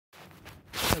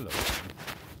Hello.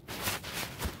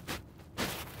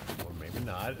 Or maybe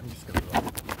not. I'm just gonna go.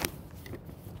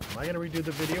 Am I gonna redo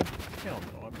the video? Hell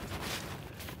no. I'm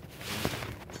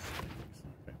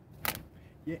just.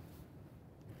 Yeah.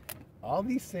 All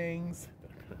these things.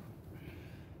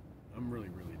 I'm really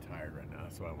tired right now.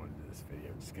 That's why I want to do this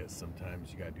video. Just because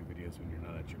sometimes you gotta do videos when you're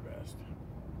not at your best.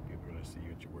 People are gonna see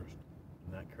you at your worst.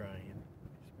 I'm not crying.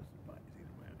 You're supposed to buy these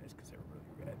in my eyes because they're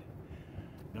really red.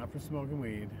 Not for smoking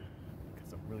weed,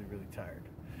 because I'm really tired.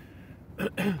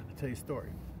 I'll tell you a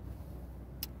story.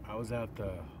 I was at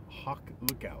the Hawk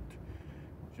Lookout,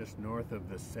 just north of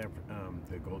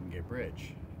the Golden Gate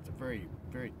Bridge. It's a very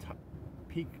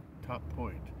top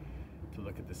point to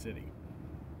look at the city.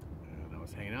 And I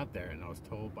was hanging out there, and I was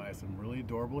told by some really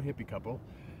adorable hippie couple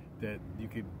that you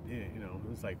could, you know, it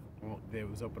was like, well, it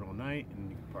was open all night, and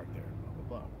you could park there, blah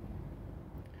blah blah.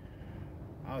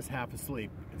 I was half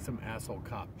asleep, and some asshole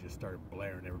cop just started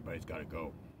blaring, "Everybody's got to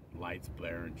go." Lights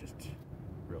blaring, just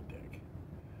real dick.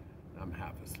 I'm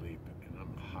half asleep, and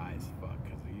I'm high as fuck,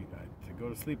 because to go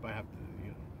to sleep, I have to,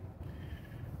 you know,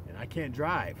 and I can't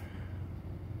drive.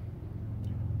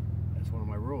 That's one of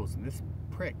my rules, and this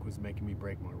prick was making me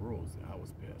break my rules. I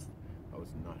was pissed. I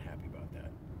was not happy about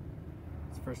that.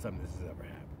 It's the first time this has ever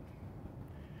happened.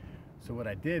 So what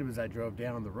I did was I drove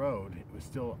down the road. It was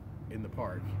still in the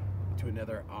park, to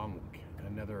another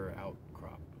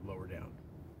outcrop lower down.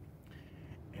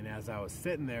 And as I was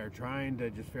sitting there trying to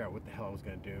just figure out what the hell I was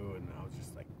going to do, and I was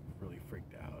just like really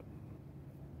freaked out.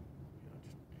 You know,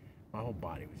 just my whole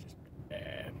body was just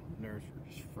nerves were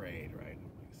just frayed, right?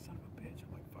 I'm like, son of a bitch.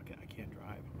 I'm like, fuck it, I can't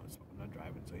drive. I'm not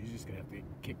driving, so he's just gonna have to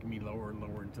kick me lower and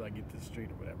lower until I get to the street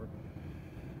or whatever.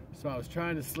 So I was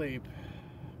trying to sleep.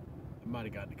 I might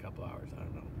have gotten a couple hours, I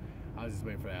don't know. I was just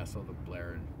waiting for the asshole to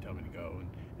blare and tell me to go. And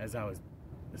as I was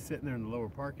sitting there in the lower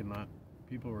parking lot,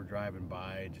 people were driving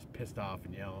by, just pissed off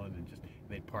and yelling, and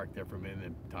they'd park there for a minute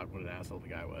and talk what an asshole the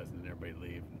guy was, and then everybody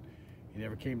leave. And he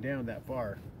never came down that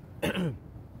far.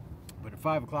 But at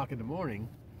 5 o'clock in the morning,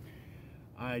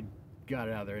 I got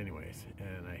out of there anyways,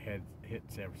 and I hit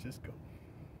San Francisco.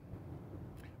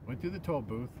 Went through the toll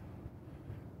booth.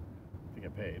 I think I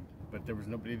paid, but there was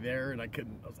nobody there, and I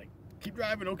was like, keep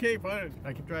driving, okay, fine.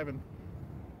 I keep driving.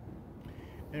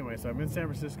 Anyway, so I'm in San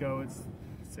Francisco. It's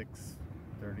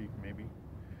 6:30 maybe.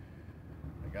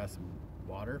 I got some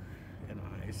water and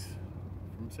ice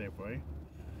from Safeway,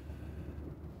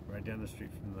 right down the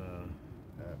street from the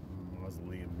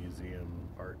Mausoleum Museum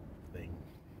art thing.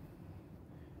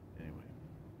 Anyway,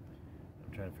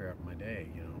 I'm trying to figure out my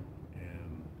day, you know,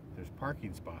 and there's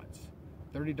parking spots.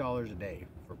 $30 a day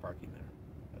for parking there.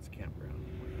 That's a campground.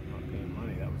 I'm not paying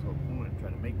money. That was the whole point. I'm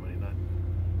trying to make money, not.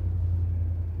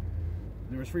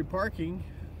 There was free parking.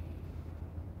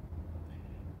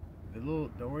 The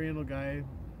Oriental guy,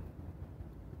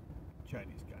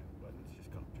 Chinese guy, but let's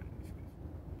just call him Chinese.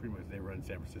 Pretty much they run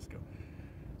San Francisco.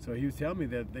 So he was telling me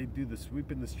that they do the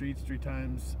sweep in the streets 3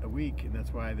 times a week, and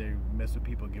that's why they mess with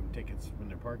people and give them tickets when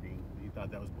they're parking. He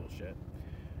thought that was bullshit.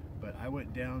 But I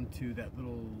went down to the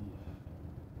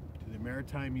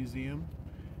Maritime Museum,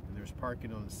 and there's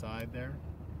parking on the side there,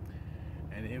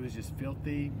 and it was just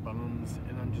filthy bums,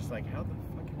 and I'm just like, how the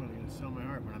fuck am I going to sell my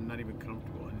art when I'm not even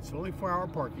comfortable? And it's only 4-hour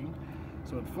parking,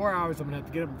 so in 4 hours I'm going to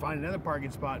have to get up and find another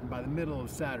parking spot, and by the middle of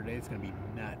Saturday it's going to be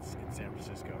nuts in San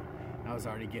Francisco. I was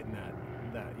already getting that,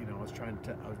 you know, I was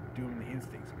doing the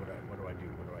instincts. What do I do?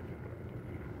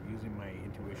 Using my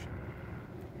intuition.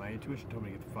 My intuition told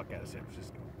me to get the fuck out of San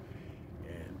Francisco.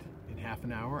 And in half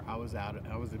an hour, I was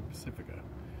in Pacifica.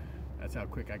 That's how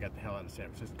quick I got the hell out of San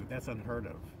Francisco. That's unheard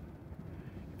of.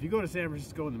 If you go to San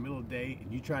Francisco in the middle of the day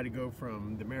and you try to go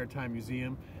from the Maritime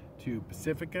Museum to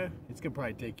Pacifica, it's gonna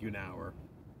probably take you an hour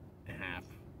and a half,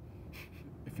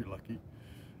 if you're lucky.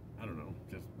 I don't know.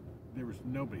 Just there was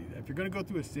nobody. If you're gonna go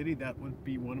through a city, that would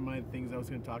be one of my things I was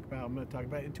gonna talk about. I'm gonna talk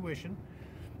about intuition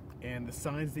and the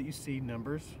signs that you see,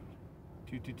 numbers,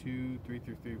 222,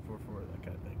 333, 44, that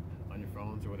kind of thing, on your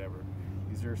phones or whatever.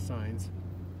 These are signs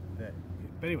that.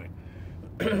 But anyway,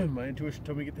 my intuition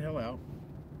told me to get the hell out.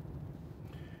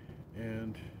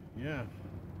 And yeah,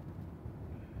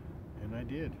 and I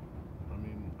did. I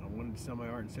mean, I wanted to sell my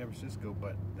art in San Francisco,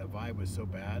 but the vibe was so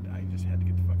bad, I just had to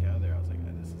get the fuck out of there. I was like,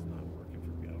 this is not working for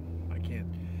me. I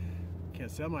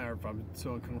can't sell my art if I'm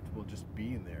so uncomfortable just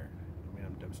being there. I mean,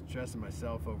 I'm stressing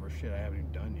myself over shit I haven't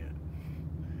even done yet.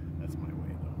 That's my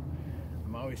way, though.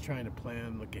 I'm always trying to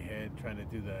plan, look ahead, trying to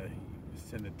do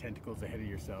send the tentacles ahead of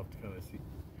yourself to kind of see,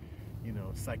 you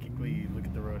know, psychically look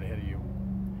at the road ahead of you.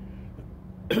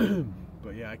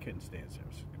 But yeah, I couldn't stay in San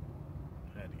Francisco.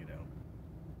 I had to get out.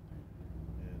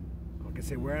 And like I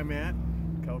say, where I'm at,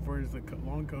 California's a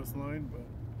long coastline, but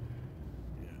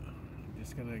yeah, I'm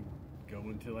just gonna go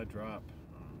until I drop.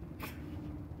 I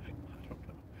don't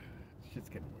know. Shit's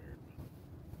getting weird.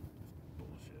 It's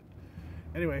bullshit.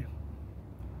 Anyway,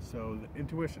 so the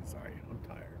intuition. Sorry, I'm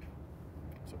tired.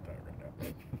 I'm so tired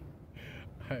right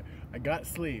now. I got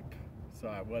sleep, so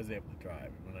I was able to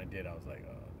drive. When I did, I was like,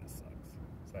 oh, this sucks.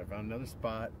 So I found another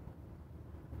spot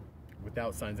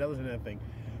without signs. That was another thing.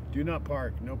 Do not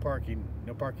park. No parking.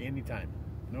 No parking anytime.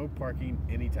 No parking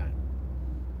anytime.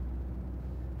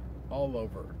 All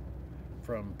over.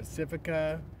 From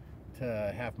Pacifica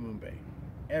to Half Moon Bay.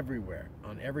 Everywhere.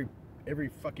 On every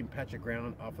fucking patch of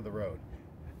ground off of the road.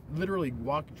 Literally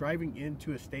driving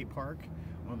into a state park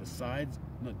on the sides,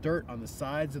 the dirt on the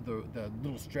sides of the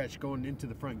little stretch going into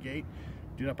the front gate.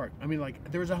 Do not park. I mean,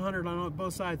 like, there was 100 on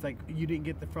both sides. Like, you didn't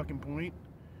get the fucking point.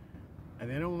 And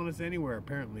they don't want us anywhere,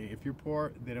 apparently. If you're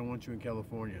poor, they don't want you in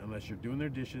California unless you're doing their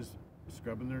dishes,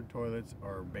 scrubbing their toilets,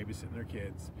 or babysitting their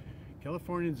kids.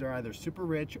 Californians are either super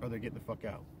rich or they're getting the fuck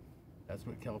out. That's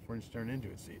what Californians turn into.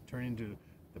 It turn into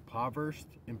the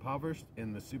impoverished,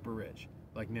 and the super rich,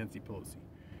 like Nancy Pelosi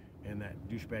and that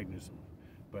douchebag Newsom.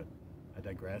 But I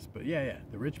digress. But yeah,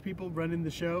 the rich people running the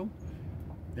show,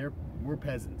 we're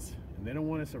peasants, and they don't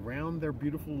want us around their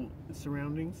beautiful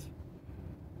surroundings.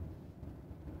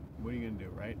 What are you gonna do,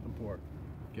 right? I'm poor.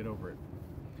 Get over it.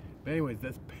 But anyways,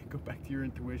 let's go back to your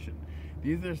intuition.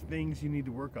 These are things you need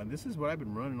to work on. This is what I've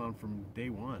been running on from day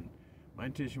one. My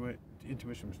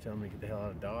intuition was telling me to get the hell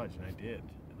out of Dodge, and I did.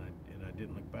 And I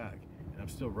didn't look back. And I'm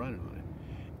still running on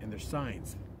it. And there's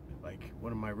signs. Like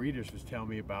one of my readers was telling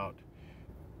me about,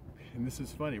 and this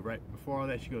is funny, right before all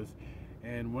that, she goes,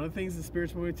 and one of the things the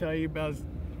spirits want me to tell you about is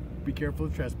be careful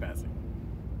of trespassing.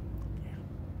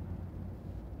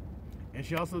 And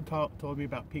she also told me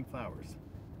about pink flowers.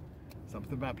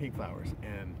 Something about pink flowers.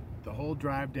 And the whole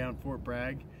drive down Fort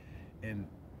Bragg and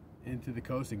into the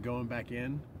coast and going back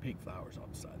in, pink flowers on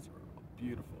the sides of the road.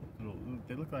 Beautiful.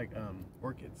 They look like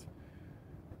orchids.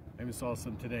 I even saw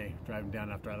some today driving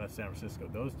down after I left San Francisco.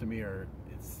 Those to me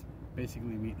it's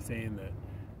basically me saying that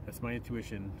that's my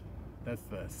intuition. That's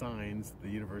the signs, the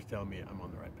universe telling me I'm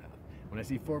on the right path. When I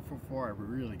see 444, I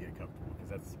really get comfortable because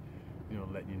that's,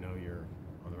 letting you know you're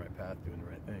on the right path, doing the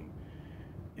right thing.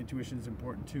 Intuition is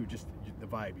important too, just the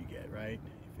vibe you get, right?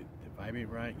 If the vibe ain't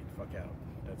right, get the fuck out.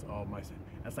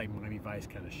 That's like Miami Vice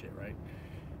kind of shit, right?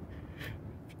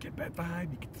 If you get a bad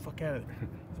vibe, you get the fuck out of there.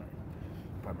 Sorry,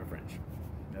 pardon my French.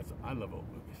 I love old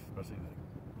movies, especially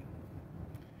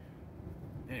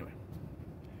anyway.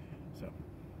 So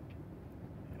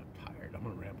yeah, I'm tired. I'm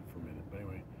gonna ramble for a minute, but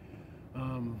anyway,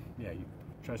 yeah, you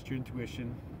trust your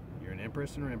intuition. You're an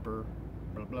empress and an emperor.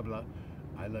 Blah blah blah.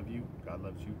 I love you. God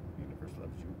loves you. The universe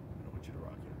loves you. I want you to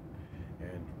rock it.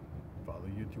 And follow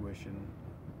your intuition.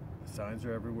 The signs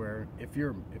are everywhere. If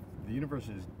the universe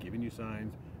is giving you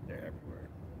signs, they're everywhere.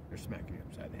 They're smacking you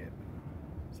upside the head.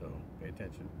 So pay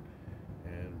attention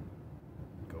and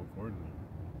go accordingly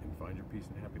and find your peace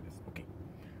and happiness. Okay.